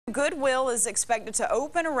Goodwill is expected to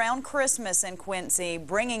open around Christmas in Quincy,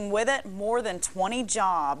 bringing with it more than 20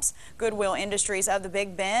 jobs. Goodwill Industries of the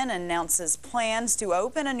Big Bend announces plans to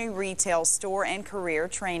open a new retail store and career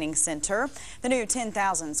training center. The new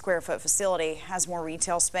 10,000 square foot facility has more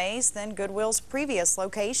retail space than Goodwill's previous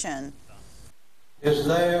location. It's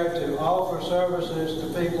there to offer services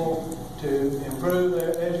to people to improve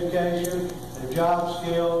their education, their job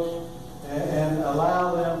skills, and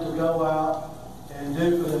allow them to go out and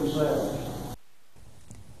do for themselves.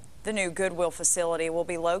 The new Goodwill facility will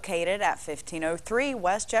be located at 1503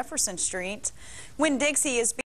 West Jefferson Street. Winn-Dixie is